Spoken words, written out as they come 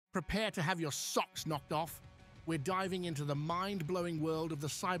Prepare to have your socks knocked off. We're diving into the mind-blowing world of the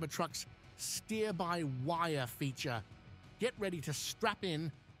CyberTruck's steer-by-wire feature. Get ready to strap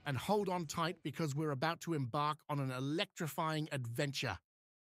in and hold on tight because we're about to embark on an electrifying adventure.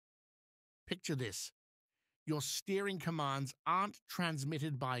 Picture this. Your steering commands aren't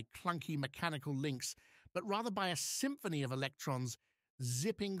transmitted by clunky mechanical links, but rather by a symphony of electrons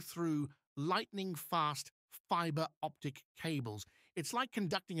zipping through lightning-fast fiber optic cables. It's like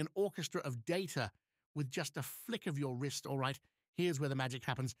conducting an orchestra of data with just a flick of your wrist. All right, here's where the magic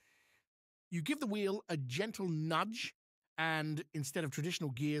happens. You give the wheel a gentle nudge, and instead of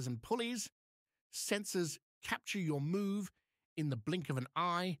traditional gears and pulleys, sensors capture your move in the blink of an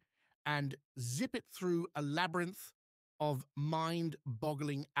eye and zip it through a labyrinth of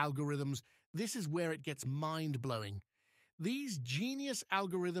mind-boggling algorithms. This is where it gets mind-blowing. These genius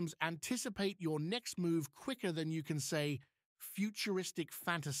algorithms anticipate your next move quicker than you can say futuristic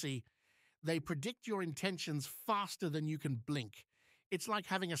fantasy. They predict your intentions faster than you can blink. It's like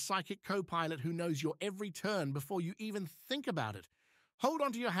having a psychic co-pilot who knows your every turn before you even think about it. Hold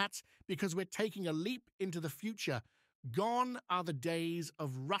on to your hats because we're taking a leap into the future. Gone are the days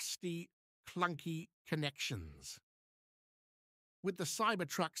of rusty, clunky connections. With the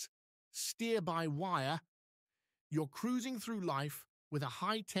CyberTruck's steer-by-wire, you're cruising through life with a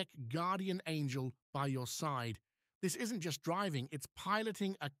high-tech guardian angel by your side. This isn't just driving, it's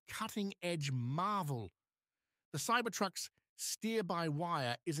piloting a cutting-edge marvel. The CyberTruck's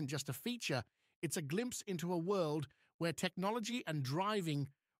steer-by-wire isn't just a feature, it's a glimpse into a world where technology and driving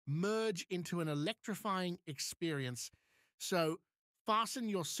merge into an electrifying experience. So fasten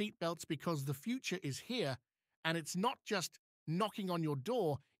your seatbelts because the future is here, and it's not just knocking on your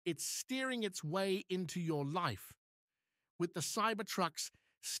door, it's steering its way into your life. With the CyberTruck's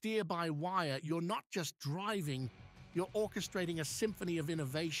steer-by-wire, you're not just driving, you're orchestrating a symphony of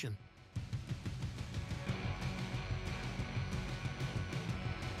innovation.